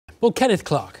Well, Kenneth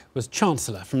Clarke was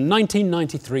Chancellor from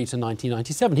 1993 to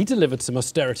 1997. He delivered some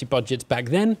austerity budgets back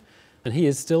then, and he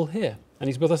is still here. And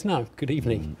he's with us now. Good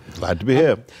evening. Glad to be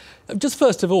here. Just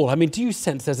first of all, I mean, do you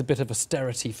sense there's a bit of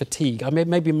austerity fatigue? I mean,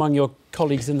 maybe among your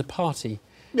colleagues in the party?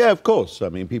 Yeah, of course. I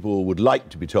mean, people would like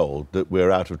to be told that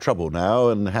we're out of trouble now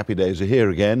and happy days are here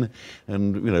again,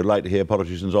 and, you know, like to hear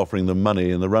politicians offering them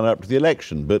money in the run-up to the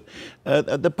election. But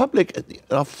the public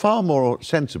are far more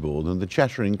sensible than the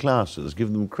chattering classes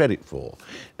give them credit for.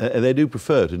 They do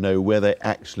prefer to know where they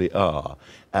actually are.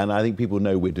 And I think people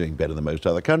know we're doing better than most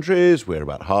other countries. We're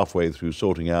about halfway through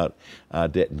sorting out our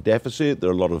debt and deficit. There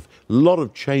are a lot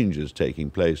of changes taking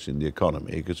place in the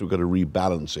economy because we've got to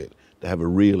rebalance it to have a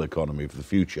real economy for the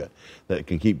future that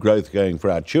can keep growth going for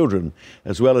our children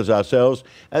as well as ourselves.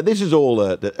 This is all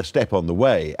a step on the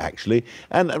way, actually.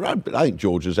 And I think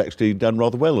George has actually done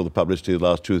rather well with the publicity the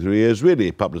last 2 or 3 years,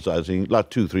 really publicising, like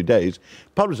 2 or 3 days,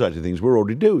 publicising things we're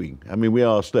already doing. I mean, we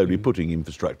are slowly putting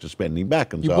infrastructure spending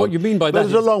back and so on. What you mean by that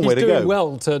there's a long way to go. He's doing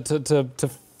well to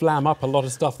flam up a lot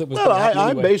of stuff that was Well, anyway.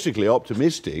 I'm basically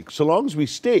optimistic, so long as we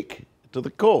stick to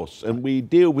the course and we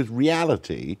deal with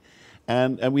reality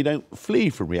and we don't flee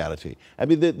from reality. I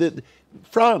mean,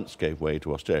 France gave way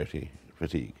to austerity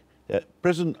fatigue.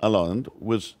 President Hollande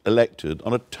was elected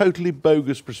on a totally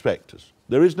bogus prospectus.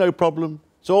 There is no problem.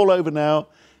 It's all over now.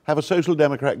 Have a social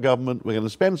democrat government. We're going to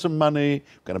spend some money.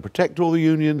 We're going to protect all the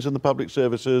unions and the public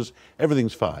services.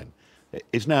 Everything's fine.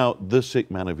 It's now the sick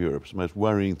man of Europe. It's the most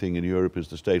worrying thing in Europe is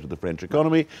the state of the French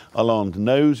economy. Hollande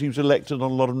knows he was elected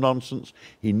on a lot of nonsense.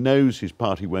 He knows his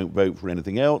party won't vote for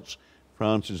anything else.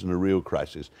 France is in a real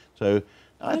crisis. So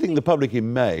I think the public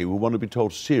in May will want to be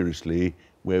told seriously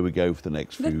where we go for the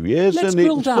next few years. And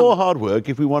it's more hard work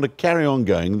if we want to carry on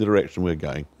going in the direction we're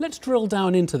going. Let's drill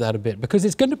down into that a bit, because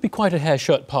it's going to be quite a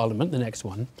hair-shirt parliament, the next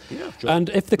one. Yeah, sure. And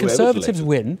if the Conservatives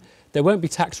win, there won't be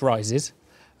tax rises.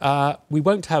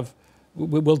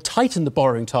 We'll tighten the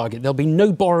borrowing target. There'll be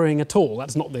no borrowing at all.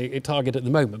 That's not the target at the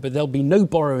moment, but there'll be no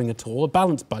borrowing at all, a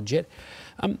balanced budget.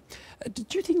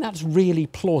 Do you think that's really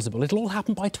plausible? It'll all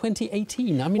happen by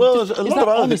 2018. I mean, well, there's a lot of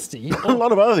honesty? A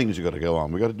lot of other things you've got to go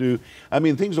on. We've got to do, I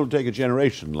mean, things will take a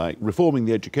generation, like reforming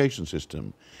the education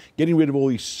system, getting rid of all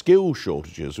these skill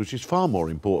shortages, which is far more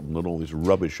important than all this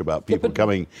rubbish about people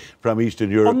coming from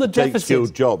Eastern Europe to take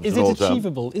skilled jobs. Is it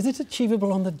achievable? Is it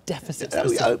achievable on the deficit?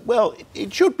 Well,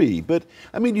 it should be, but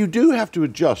I mean, you do have to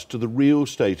adjust to the real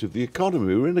state of the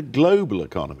economy. We're in a global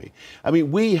economy. I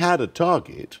mean, we had a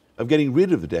target of getting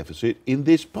rid of the deficit in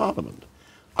this Parliament.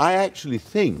 I actually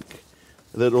think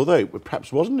that although it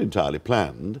perhaps wasn't entirely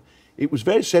planned, it was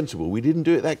very sensible we didn't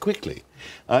do it that quickly.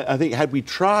 I think had we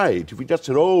tried, if we just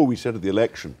said, oh, we said at the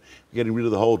election, getting rid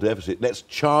of the whole deficit, let's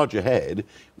charge ahead,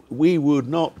 we would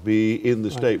not be in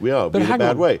the state we are, be in a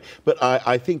bad way. But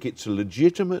I think it's a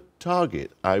legitimate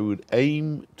target. I would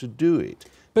aim to do it.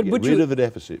 But get rid of the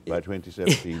deficit by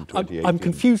 2017, 2018. I'm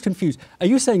confused. Are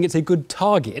you saying it's a good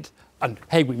target? And,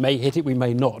 hey, we may hit it, we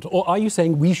may not. Or are you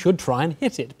saying we should try and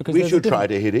hit it? Because we should try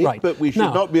to hit it, right. But we should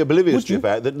not be oblivious to the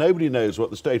fact that nobody knows what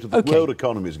the state of the world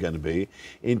economy is going to be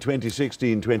in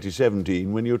 2016,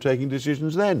 2017, when you're taking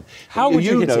decisions then. How would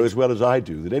you know as well as I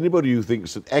do that anybody who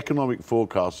thinks that economic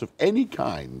forecasts of any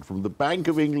kind, from the Bank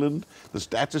of England, the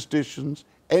statisticians,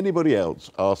 anybody else,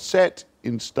 are set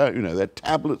in stone, you know, they're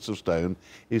tablets of stone,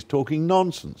 is talking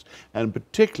nonsense. And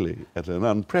particularly at an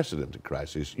unprecedented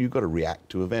crisis, you've got to react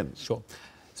to events. Sure.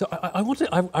 So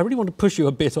I really want to push you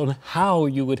a bit on how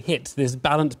you would hit this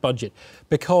balanced budget,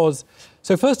 because,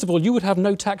 so first of all, you would have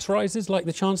no tax rises like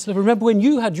the Chancellor. Remember when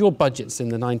you had your budgets in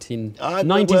the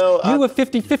 1990s, you were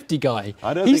 50-50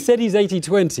 guy. He said he's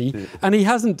 80-20, and he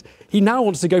hasn't. He now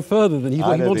wants to go further than he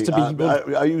wants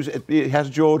to be.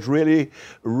 Has George really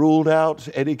ruled out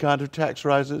any kind of tax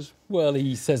rises? Well,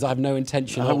 he says I have no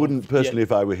intention. I wouldn't personally,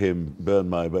 if I were him, burn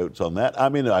my votes on that. I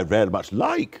mean, I'd very much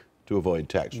like to avoid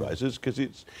tax rises because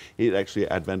it's actually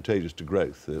advantageous to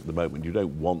growth at the moment. You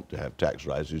don't want to have tax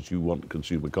rises. You want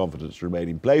consumer confidence to remain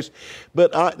in place.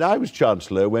 But I was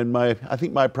Chancellor when I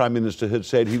think my Prime Minister had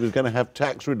said he was going to have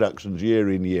tax reductions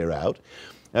year in, year out.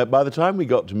 By the time we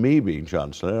got to me being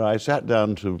Chancellor, I sat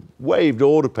down to waved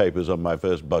order papers on my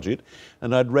first budget,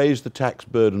 and I'd raised the tax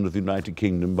burden of the United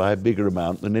Kingdom by a bigger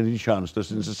amount than any Chancellor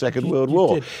since the Second World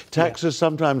War. Taxes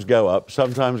sometimes go up,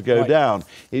 sometimes go down.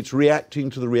 It's reacting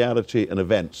to the reality and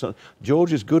events. So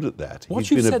George is good at that. He's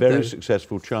been a very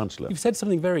successful Chancellor. You've said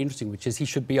something very interesting, which is he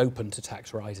should be open to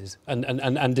tax rises. And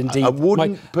indeed... I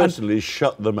wouldn't personally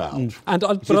shut them out.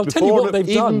 But I'll tell you what they've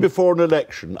done. Even before an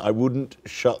election, I wouldn't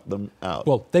shut them out.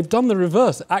 Well, Well, they've done the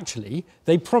reverse, actually.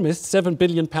 They promised £7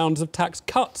 billion of tax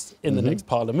cuts in the next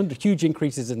Parliament, huge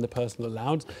increases in the personal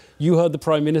allowance. You heard the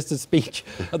Prime Minister's speech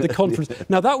at the conference.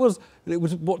 Now, it was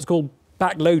what's called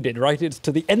backloaded, right? It's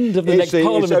to the end of the next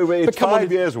Parliament. It's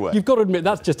 5 years away. You've got to admit,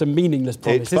 that's just a meaningless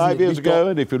promise, It's 5 years ago,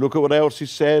 and if you look at what else he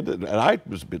said, and I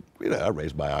was a bit, I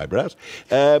raised my eyebrows,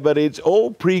 but it's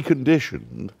all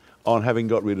preconditioned on having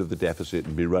got rid of the deficit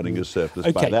and be running a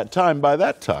surplus by that time. By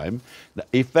that time,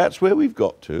 if that's where we've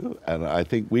got to, and I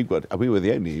think we're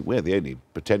the only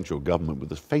potential government with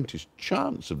the faintest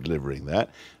chance of delivering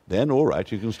that, then all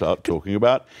right, you can start talking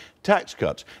about tax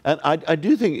cuts. And I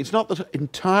do think it's not the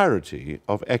entirety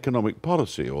of economic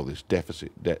policy, all this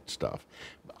deficit debt stuff.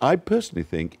 I personally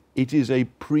think it is a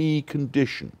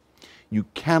precondition. You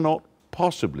cannot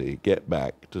possibly get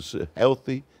back to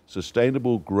healthy,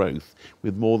 sustainable growth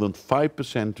with more than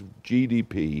 5% of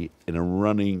GDP in a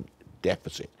running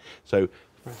deficit. So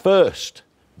first,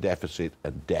 deficit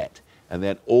and debt, and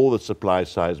then all the supply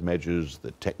side measures,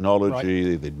 the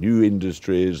technology, the new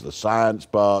industries, the science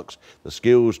parks, the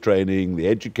skills training, the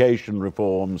education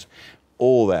reforms,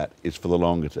 all that is for the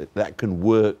longer term. That can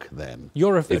work then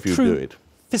if you do it.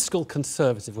 Fiscal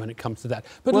conservative when it comes to that.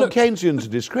 But well, look, Keynesians are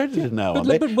discredited now, aren't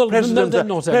they? No, they're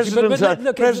not.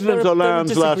 President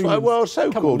Hollande's last... Well,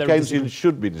 so-called Keynesians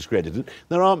should be discredited.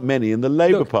 There aren't many in the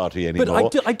Labour Party anymore.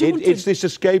 It's this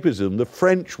escapism the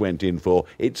French went in for.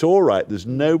 It's all right, there's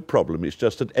no problem. It's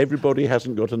just that everybody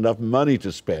hasn't got enough money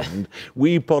to spend.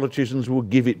 We politicians will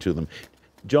give it to them.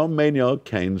 John Maynard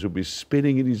Keynes would be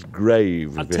spinning in his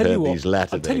grave if he heard these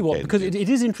latter days. I'll tell you what, because it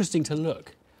is interesting to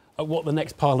look at what the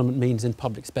next Parliament means in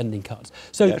public spending cuts.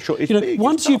 So, yeah, sure,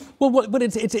 once you but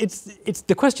it's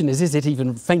the question is it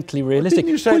even faintly realistic?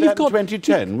 Didn't you say that in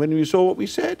 2010 when you saw what we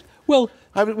said? Well,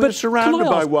 we're surrounded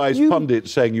by wise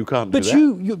pundits saying you can't do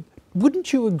that. But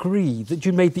wouldn't you agree that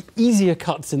you made the easier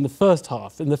cuts in the first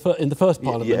half, in the first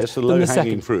Parliament? Yes, the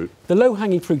low-hanging fruit. The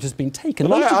low-hanging fruit has been taken.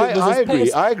 Well,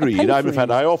 I agree. In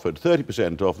fact, I offered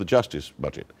 30% off the justice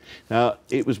budget. Now,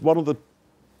 it was one of the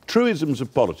truisms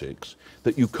of politics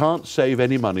that you can't save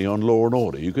any money on law and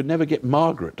order. You could never get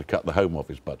Margaret to cut the Home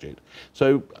Office budget.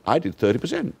 So I did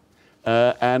 30%.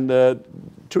 And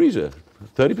Theresa,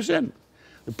 30%.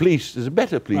 The police, there's a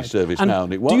better police service now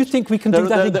than it was. Do you think we can do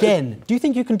that again? Do you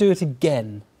think you can do it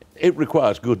again? It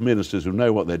requires good ministers who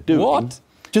know what they're doing. What?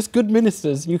 Just good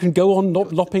ministers? You can go on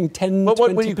lopping 10,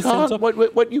 20% off?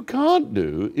 What you can't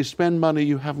do is spend money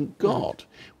you haven't got.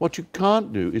 What you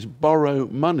can't do is borrow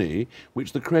money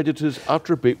which the creditors,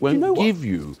 after a bit, won't give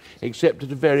you, except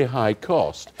at a very high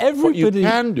cost. What you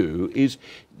can do is,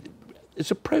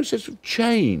 it's a process of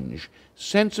change,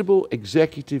 sensible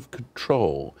executive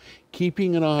control,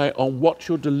 keeping an eye on what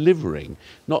you're delivering,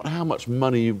 not how much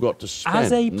money you've got to spend.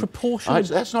 As a proportion...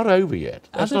 That's not over yet.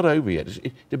 That's not over yet.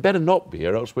 It better not be,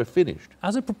 or else we're finished.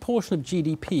 As a proportion of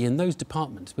GDP in those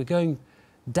departments, we're going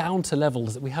down to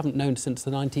levels that we haven't known since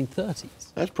the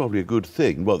 1930s. That's probably a good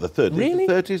thing. Well, the 30s, really?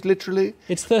 The 30s, literally.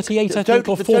 It's 38, I think,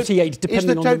 or 48,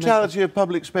 depending on... Is the totality of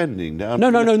public spending down? No,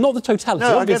 not the totality.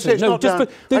 No, I guess it's not down.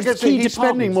 I guess he's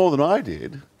spending more than I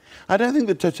did. I don't think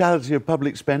the totality of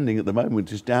public spending at the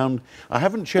moment is down. I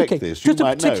haven't checked this. Just a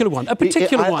particular one. A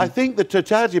particular one. I think the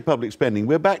totality of public spending,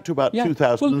 we're back to about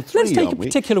 2003, well, let's take a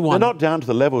particular one. We're not down to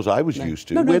the levels I was used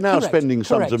to. We're now spending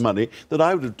sums of money that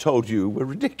I would have told you were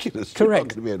ridiculous. Correct. You're not going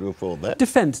to be able to afford that.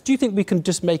 Defence. Do you think we can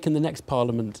just make in the next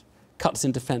Parliament cuts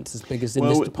in defence as big as in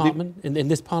this department, in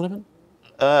this Parliament?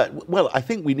 Well, I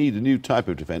think we need a new type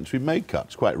of defence. We've made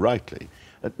cuts, quite rightly.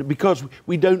 Because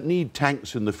we don't need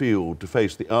tanks in the field to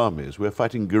face the armies. We're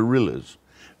fighting guerrillas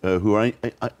who are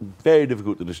very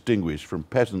difficult to distinguish from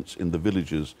peasants in the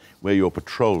villages where you're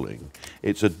patrolling.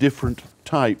 It's a different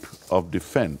type of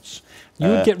defence. You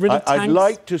would get rid of tanks, I'd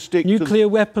like to stick nuclear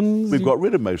weapons. We've got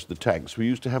rid of most of the tanks. We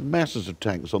used to have masses of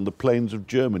tanks on the plains of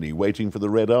Germany waiting for the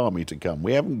Red Army to come.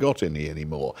 We haven't got any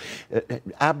anymore.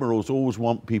 Admirals always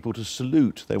want people to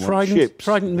salute. They want ships.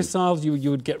 Trident missiles, you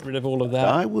would get rid of all of that?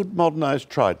 I would modernise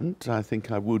Trident. I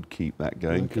think I would keep that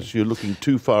going because you're looking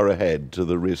too far ahead to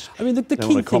the risk. I mean, the key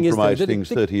thing is... compromise things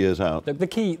 30 years out. The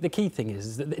key thing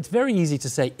is that it's very easy to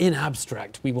say, in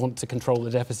abstract, we want to control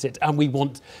the deficit and we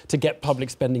want to get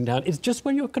public spending down. It's just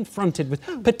when you're confronted with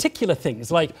particular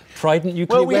things like Trident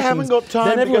nuclear weapons... haven't got time.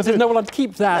 Then everyone says, no, well, I'd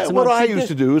keep that. What I used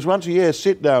to do was once a year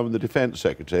sit down with the Defence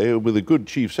Secretary, with a good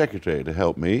Chief Secretary to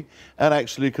help me, and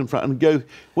actually confront and go...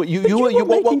 What you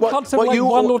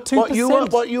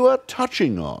are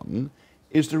touching on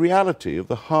is the reality of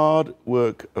the hard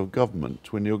work of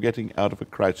government when you're getting out of a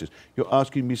crisis. You're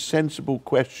asking me sensible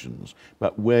questions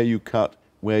about where you cut,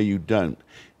 where you don't.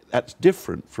 That's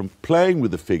different from playing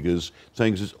with the figures,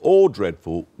 saying it's all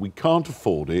dreadful, we can't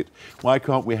afford it, why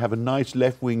can't we have a nice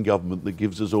left-wing government that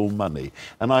gives us all money?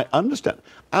 And I understand,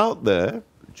 out there,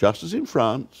 just as in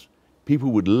France,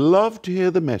 people would love to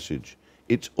hear the message.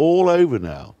 It's all over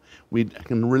now. We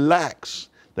can relax.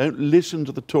 Don't listen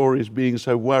to the Tories being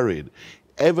so worried.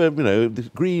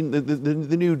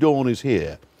 The new dawn is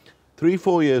here.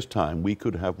 3-4 years' time, we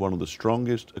could have one of the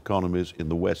strongest economies in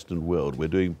the Western world. We're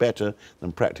doing better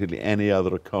than practically any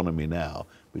other economy now,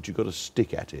 but you've got to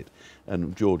stick at it.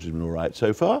 And George has been all right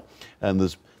so far. And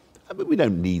we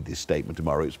don't need this statement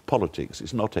tomorrow. It's politics.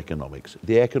 It's not economics.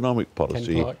 The economic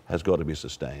policy has got to be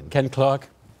sustained. Ken Clarke,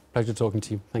 pleasure talking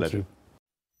to you. Thank Pleasure. you.